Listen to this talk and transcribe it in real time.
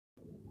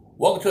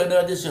Welcome to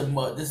another edition.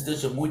 This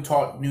is the Movie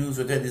Talk News.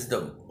 This is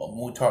the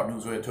Movie Talk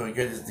News.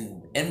 This is the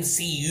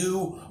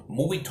MCU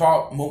Movie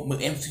Talk.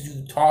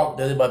 MCU Talk.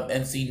 That's about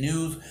MC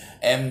news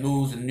and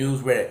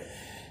news. Where,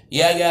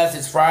 yeah, guys,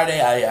 it's Friday.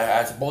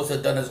 I supposed to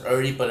have done this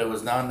early, but it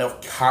was not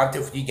enough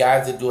content for you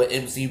guys to do an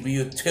MC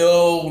video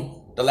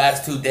till the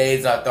last 2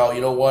 days. I thought,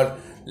 you know what?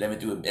 Let me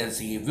do an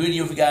MC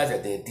video for you guys. I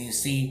did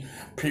DC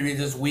preview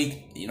this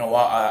week. You know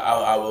what?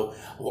 I will,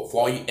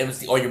 for all you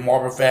MC, all your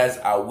Marvel fans,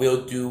 I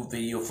will do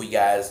video for you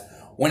guys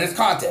when it's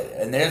content.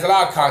 And there's a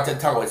lot of content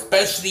to talk about,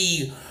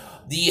 especially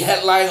the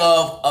headline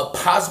of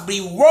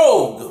possibly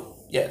Rogue.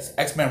 Yes,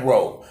 X-Men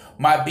Rogue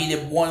might be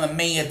one of the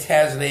main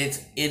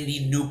antagonists in the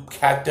new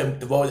Captain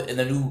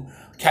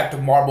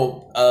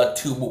Marvel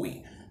 2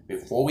 movie.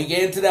 Before we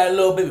get into that a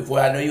little bit, before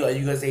I know you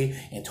gonna say,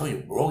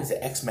 Antonio, Rogue is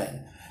an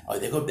X-Men. We'll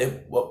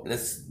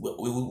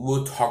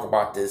talk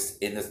about this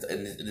in this.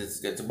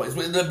 It's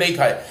the main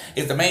title.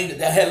 It's the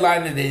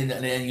headline, and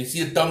then you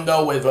see the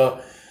thumbnail with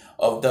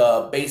of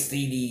the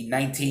basically the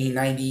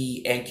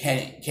 1990 and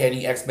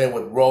Candy X-Men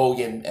with Rogue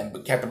and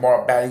Captain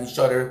Marvel battling each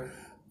other,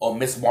 or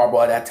Miss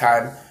Marvel at that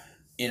time.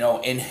 You know,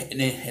 in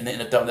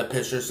the thumbnail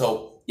picture.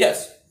 So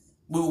yes,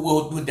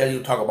 we'll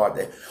definitely talk about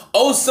that.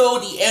 Also,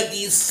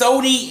 the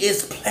Sony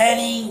is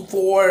planning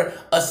for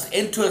us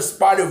into a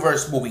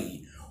Spider-Verse movie.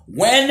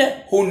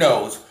 When? Who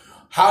knows?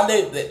 How do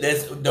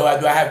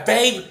I have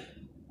faith?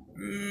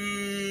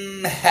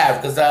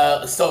 Because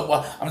I'm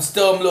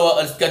still a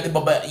little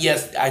skeptical, but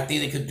yes, I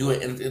think they could do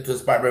it into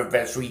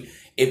Spider-Verse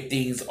if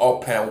things are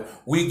planned.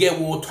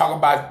 We'll talk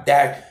about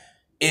that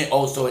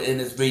also in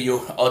this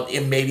video,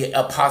 and maybe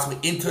a possibly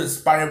into the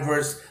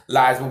Spider-Verse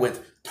lives with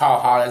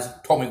Tom Holland,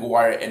 Tobey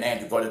Maguire, and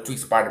Andrew for the 3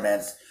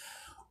 Spider-Mans.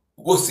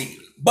 We'll see.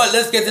 But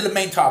let's get to the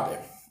main topic,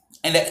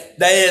 and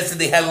that is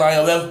the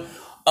headline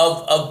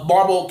of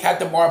Marvel,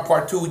 Captain Marvel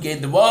Part 2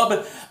 getting the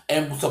rub,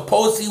 and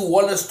supposedly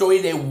one of the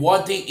stories they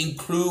want to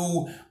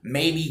include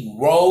maybe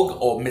Rogue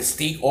or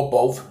Mystique or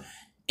both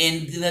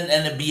in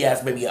the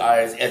BS, maybe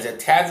as a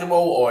tangible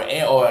or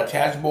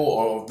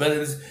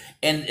villains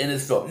in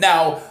this film.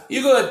 Now,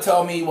 you're going to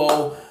tell me,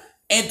 well,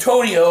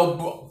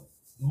 Antonio,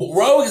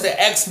 Rogue is an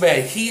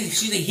X-Men.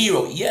 She's a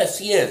hero. Yes,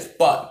 she is.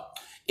 But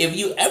if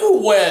you ever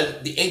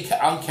wear the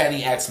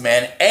Uncanny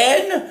X-Men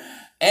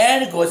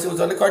and of course, it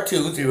was on the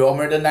cartoons. You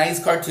remember the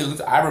 90s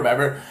cartoons. I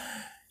remember.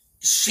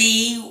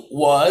 She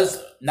was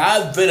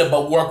not a villain,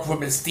 but worked for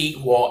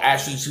Mystique. Well,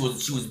 actually, she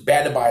was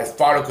banned by his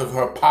father because of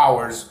her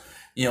powers.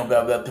 You know,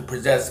 to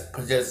possess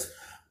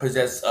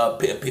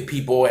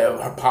people and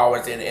her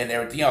powers and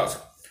everything else.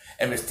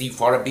 And Mystique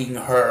father being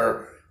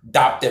her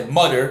adopted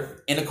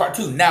mother in the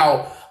cartoon.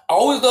 Now, I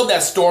always loved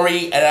that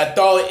story, and I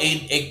thought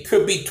it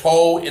could be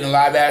told in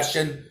live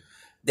action.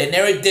 They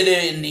never did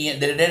it in the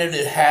end. They never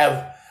did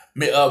have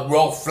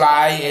Rogue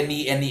fly in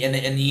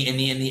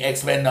the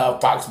X-Men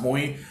Fox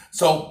movie,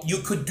 so you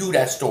could do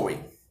that story.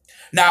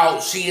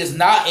 Now, she is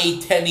not a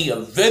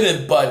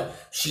villain, but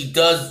she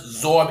does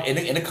absorb in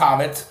the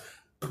comics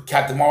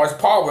Captain Marvel's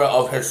power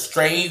of her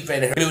strength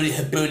and her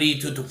ability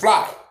to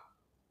fly,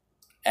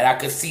 and I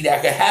could see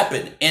that could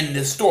happen in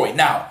this story.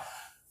 Now,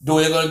 do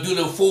they gonna do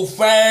the full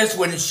flash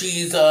when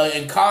she's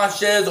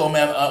unconscious or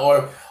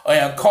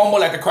in a coma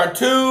like the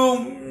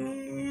cartoon?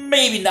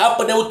 Maybe not,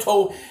 but they were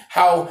told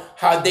how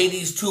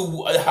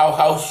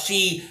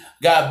she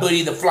got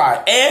ability to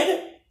fly,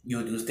 and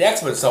you use the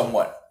X-Men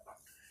somewhat.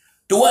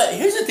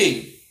 Here's the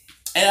thing,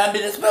 and I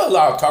mean, there's been a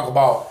lot of talk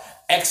about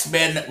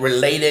X-Men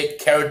related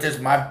characters,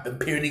 my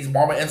appearing in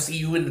Marvel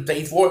MCU in the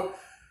Phase 4.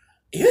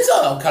 Here's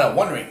what I'm kind of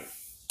wondering: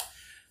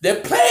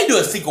 they're planning to do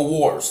a Secret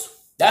Wars.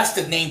 That's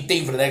the name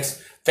thing for the next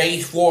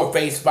Phase 4 or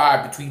Phase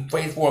 5. Between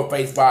Phase 4 and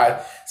Phase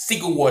 5,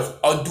 Secret Wars.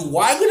 Do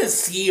I gonna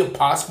see a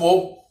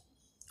possible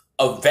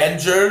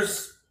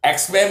Avengers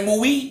X-Men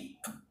movie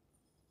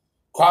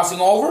crossing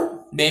over?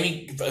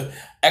 Maybe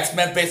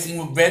X-Men facing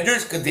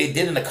Avengers, because they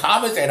did in the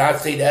comics, and I'd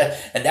say that,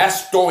 and that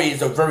story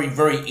is a very,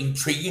 very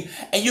intriguing,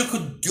 and you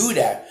could do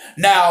that.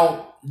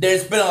 Now,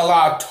 there's been a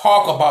lot of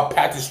talk about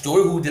Patrick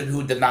Stewart,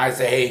 who denies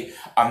that, hey,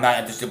 I'm not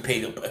interested in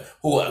paying,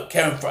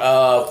 Kevin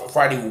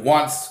Friday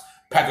wants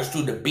Patrick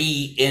Stewart to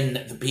be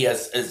in the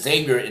PS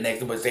Xavier in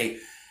X-Men, but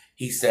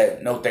he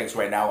said, no thanks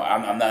right now,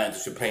 I'm not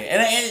interested in playing.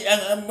 And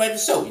I'm ready to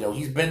show, you know,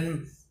 he's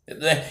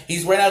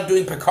right now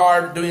doing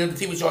Picard, doing the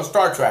TV show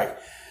Star Trek.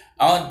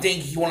 I don't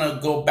think he want to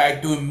go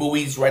back doing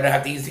movies right now. I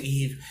think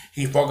he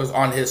focused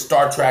on his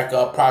Star Trek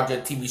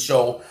project TV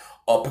show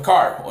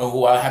Picard,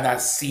 who I have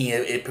not seen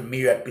it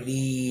premiere, I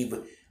believe,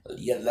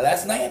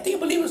 last night. I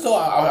believe it. So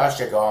I'll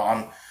check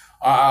out.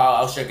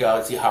 I'll check it out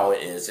and see how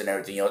it is and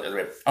everything else.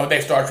 I'm a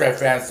big Star Trek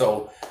fan,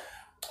 so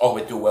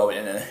always do well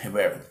in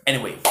whatever.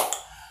 Anyway,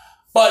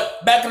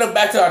 but back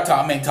to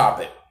our main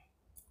topic.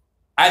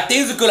 I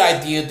think it's a good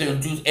idea to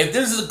introduce. If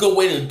this is a good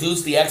way to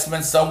introduce the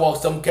X-Men,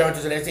 some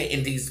characters and everything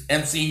in these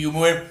MCU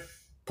movies,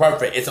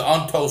 perfect. It's an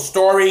untold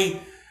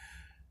story.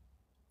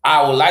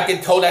 I would like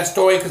to tell that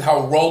story because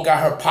how Rogue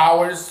got her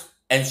powers,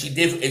 and she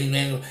did.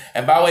 And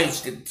by the way,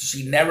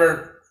 she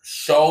never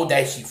showed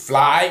that she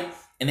fly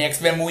in the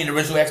X-Men movie, in the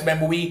original X-Men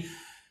movie.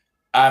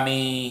 I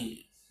mean,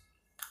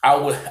 I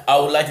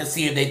would like to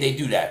see if they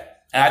do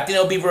that, and I think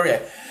it'll be very.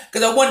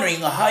 Because I'm wondering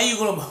how you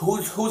gonna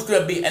who's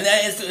gonna be, and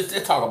then it's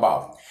to talk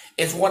about.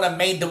 It's one of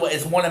main.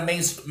 It's one of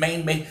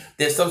main.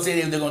 There's some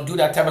say they're gonna do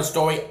that type of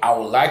story. I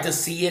would like to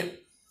see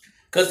it,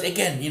 because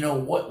again,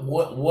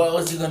 what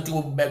else you gonna do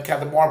with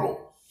Captain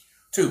Marvel?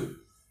 Two,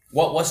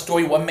 what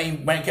story? What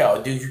main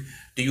character?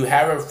 Do you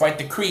have her fight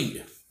the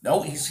Creed?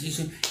 No, he's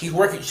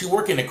working. She's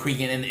working the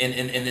Creed in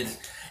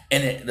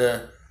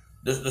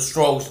the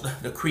strokes,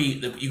 the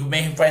Creed. You can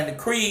make him fight the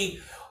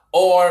Creed,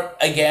 or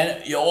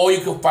again, or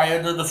you can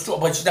fight the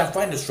stroke, but she's not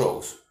fighting the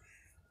strokes.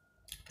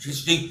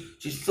 She's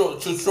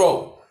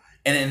stroke,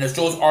 and the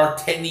strokes are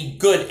technically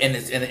good in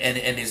this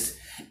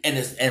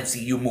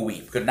MCU movie,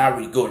 because not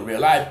really good in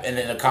real life and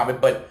in the comic,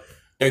 but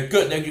they're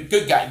good. They're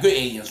good guys, good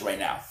aliens right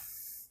now.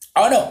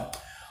 I don't know.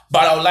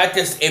 But I would like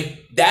this, if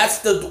that's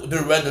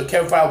the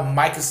character file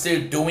might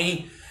consider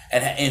doing,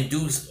 and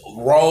induce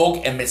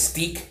Rogue and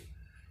Mystique,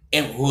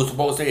 and who's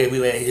supposed to be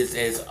his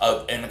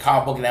in the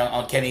comic book now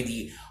on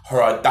Kennedy,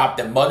 her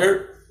adopted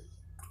mother.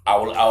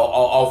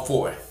 I'll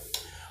for it.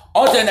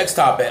 On to the next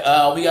topic.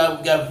 We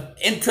got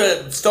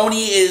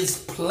Sony is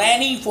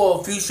planning for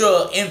a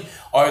future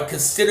or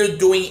consider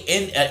doing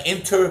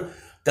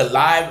the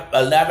live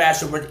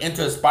action version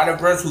Into the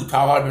Spider-Verse, who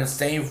Tom Holland been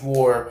saying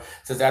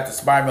since after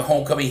Spider-Man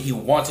Homecoming, he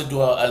wants to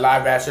do a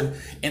live action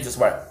Into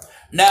Spider.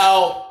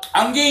 Now,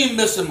 I'm getting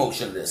mixed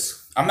emotion of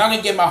this. I'm not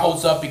gonna get my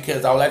hopes up,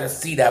 because I would like to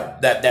see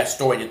that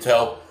story to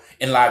tell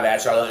in live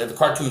action. If the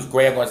cartoon's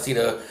great, I'm gonna see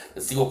the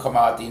sequel come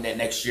out at the end of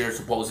next year,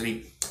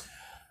 supposedly.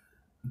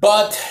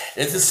 But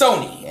this is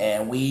Sony,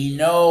 and we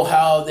know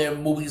how their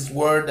movies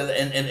were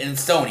in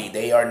Sony.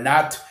 They are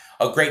not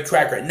a great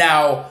tracker.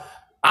 Now,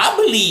 I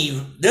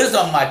believe, this is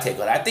on my take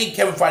on it, I think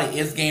Kevin Feige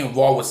is getting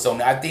involved with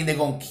Sony. I think they're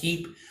going to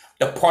keep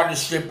the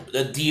partnership,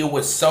 the deal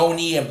with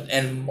Sony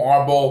and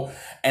Marvel,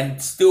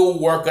 and still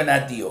work on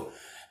that deal.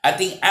 I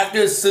think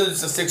after the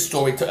Sinister Six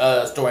story,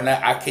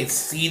 I can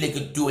see they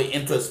could do it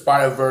Into a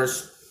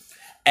Spider-Verse,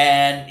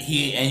 and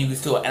you can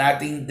still, and I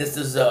think this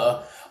is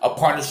a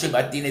partnership.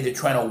 I think that they're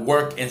trying to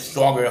work and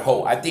stronger and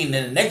whole. I think in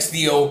the next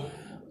deal,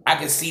 I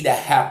can see that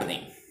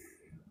happening.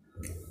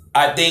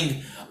 I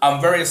think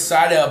I'm very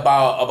excited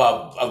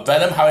about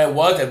Venom, how it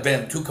was, and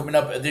Venom 2 coming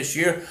up this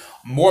year.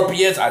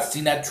 Morbius, I've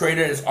seen that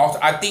trailer. Is also,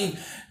 I think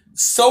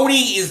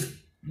Sony is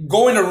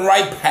going the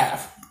right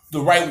path,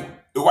 the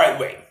right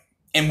way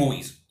in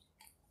movies.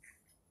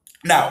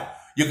 Now,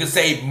 you can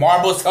say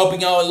Marvel's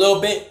helping out a little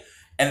bit,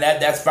 and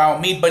that's fine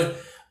with me, but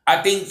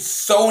I think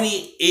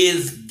Sony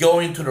is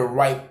going to the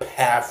right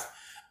path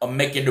of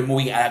making the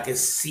movie, and I can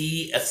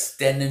see a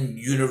extended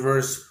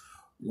universe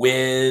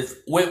with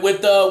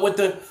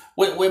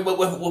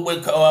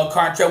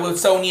contract with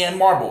Sony and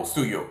Marvel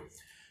Studio.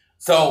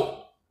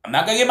 So I'm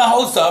not gonna get my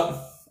hopes up.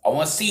 I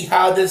want to see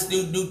how this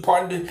new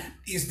partner,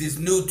 this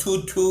new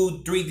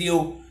 2-3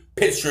 deal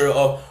picture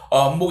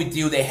of movie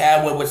deal they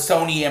have with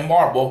Sony and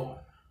Marvel,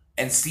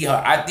 and see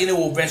how I think it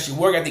will eventually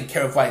work. I think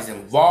Kevin Feige is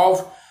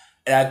involved,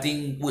 and I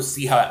think we'll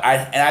see how.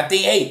 I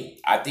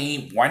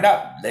think why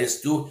not?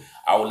 Let's do.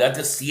 I would love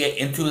to see it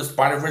Into the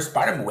Spider-Verse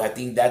Spider movie. I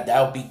think that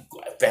would be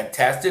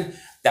fantastic.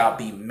 That would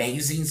be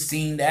amazing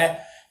seeing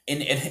that,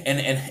 and it'd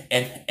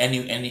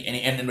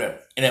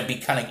be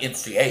kind of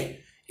interesting.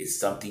 Hey, it's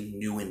something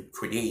new and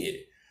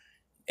created.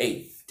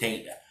 Hey,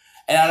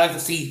 and I'd like to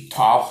see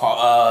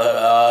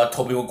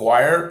Tobey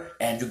Maguire,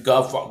 Andrew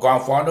Garfield,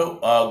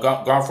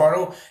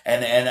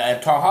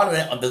 and Tom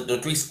Holland, the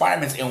three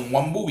Spider-Mans in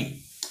one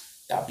movie.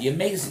 That'd be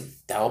amazing.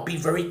 That would be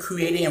very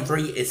creative and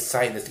very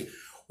exciting to see.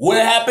 Will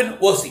it happen?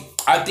 We'll see.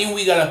 I think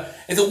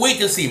it's a wait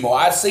to see more.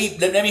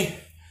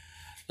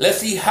 Let's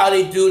see how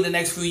they do in the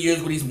next few years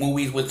with these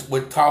movies,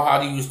 with Tom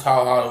Holland, use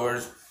Tom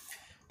Hollanders,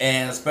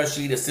 and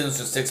especially the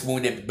Sinister Six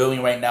movie they're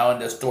building right now,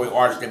 and the story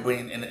arcs they're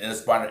bringing in the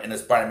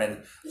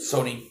Spider-Man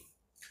Sony.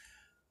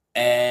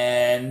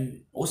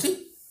 And we'll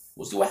see.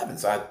 We'll see what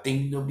happens. I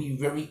think it'll be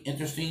very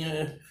interesting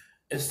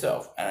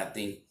itself, and I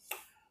think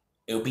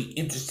it'll be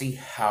interesting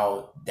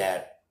how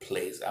that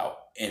plays out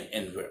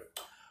in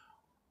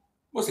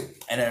we'll see,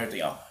 and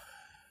everything else.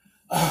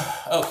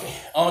 Okay,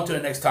 on to the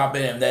next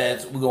topic, and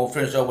that's we're gonna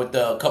finish up with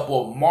a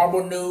couple of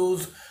Marvel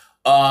news.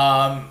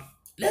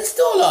 Let's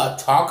still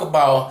talk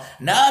about.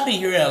 Now I've been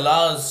hearing a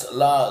lot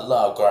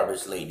of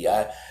garbage lately.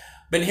 I've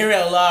been hearing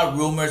a lot of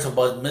rumors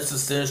about Mr.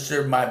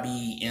 Sinister might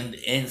be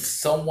in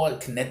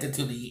somewhat connected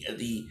to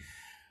the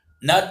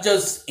not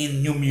just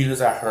in New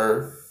Mutants. I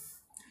heard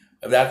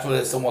that's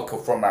what somewhat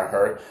confirmed. I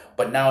heard,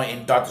 but now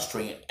in Doctor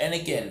Strange. And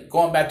again,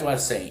 going back to what I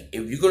was saying,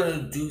 if you're gonna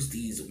introduce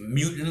these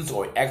mutants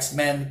or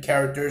X-Men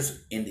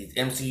characters in the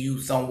MCU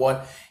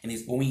somewhat in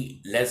this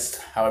movie,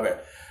 however,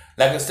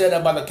 like I said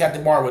about the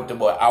Captain Marvel,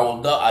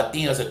 I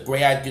think it's a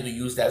great idea to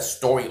use that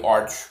story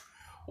arc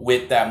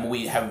with that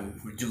movie, having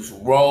reduced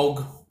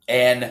Rogue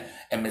and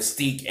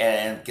Mystique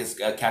and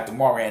Captain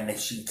Marvel, and then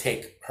she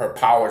take her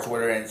powers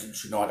with her and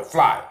she know how to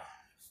fly.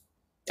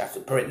 That's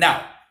the perfect.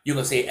 Now you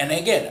can say, and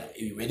again,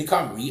 if you really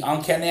come read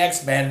Uncanny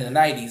X-Men in the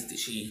 90s,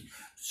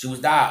 she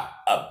was not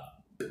a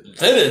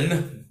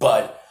villain,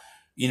 but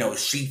you know,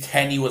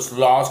 Tenny was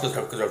lost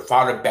because her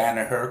father banned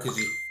her because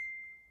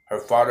her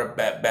father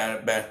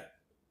banned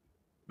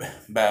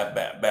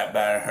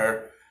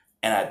her,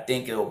 and I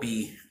think it'll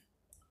be.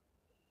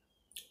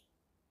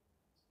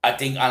 I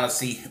think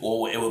honestly,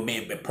 well, it would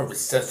make perfect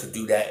sense to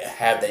do that,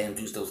 have that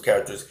introduce those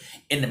characters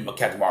in the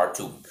Captain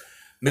Marvel 2.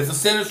 Mr.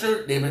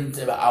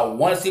 Sinister, I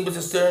want to see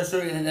Mr.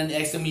 Sinister in the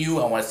XMU.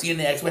 I want to see in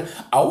the X-Men.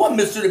 I want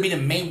Mr. to be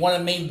one of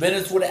the main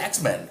villains for the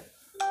X-Men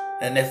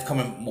in the next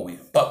coming movie.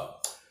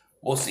 But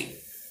we'll see.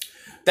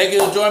 Thank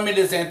you for joining me.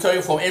 This is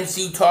Antonio from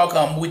MCU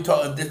Talk. Movie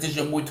Talk. This is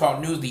your Movie Talk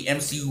News, the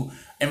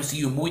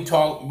MCU Movie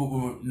Talk,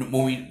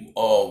 movie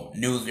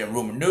news and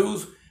rumor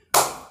news.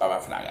 Bye bye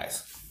for now,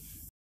 guys.